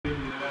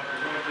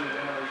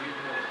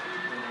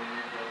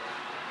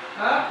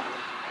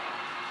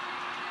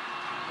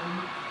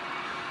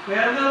We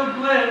had a little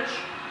glitch.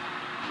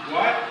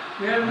 What?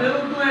 We had a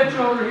little glitch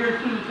over here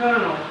through the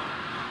tunnel.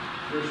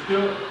 There's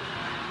still.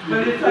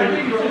 But it's, I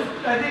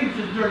think it's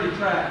just dirty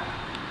track.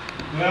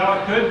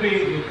 Well, it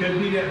could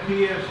be that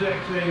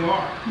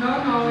PSXAR.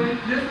 No,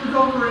 this was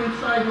over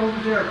inside over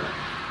there.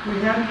 We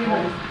hadn't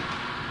even.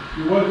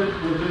 Was it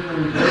in the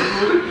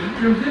reverse loop?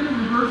 It was in the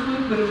reverse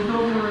loop, but it was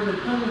over in the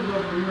tunnel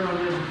over here on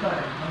the other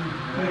side.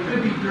 But it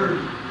could be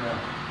dirty. Yeah.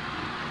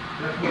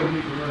 That's what we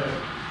need to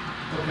learn.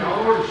 Okay,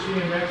 I'll order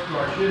CMX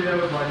car. I should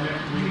have it by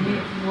next Do you week.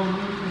 need some more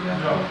room for that?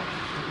 No.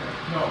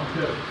 No,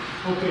 because,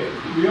 okay,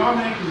 we all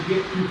make them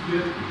get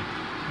 250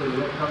 for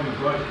the upcoming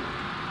budget.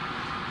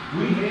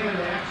 We had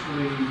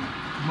actually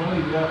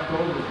money left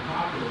over on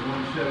top of the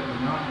 179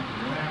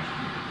 from last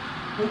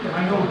year. Okay.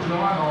 I know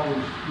John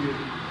always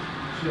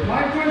said.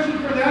 My question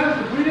for that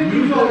is, if we didn't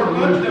use all our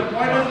budget,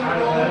 why doesn't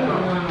it roll over?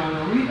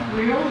 No.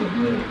 We only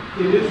do it.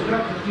 It is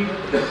tough to keep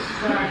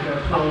track of,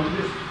 so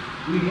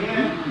we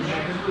had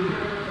actually,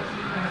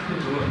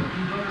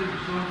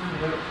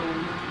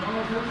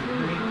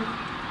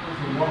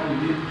 from what we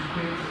didn't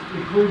spend,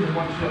 including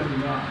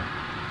 179.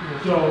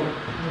 So,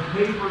 the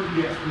paper,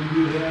 yes, we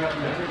do have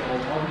that, so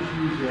I'll just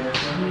use that.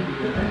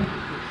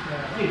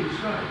 Hey,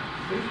 besides,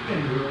 they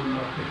spend their own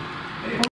nothing.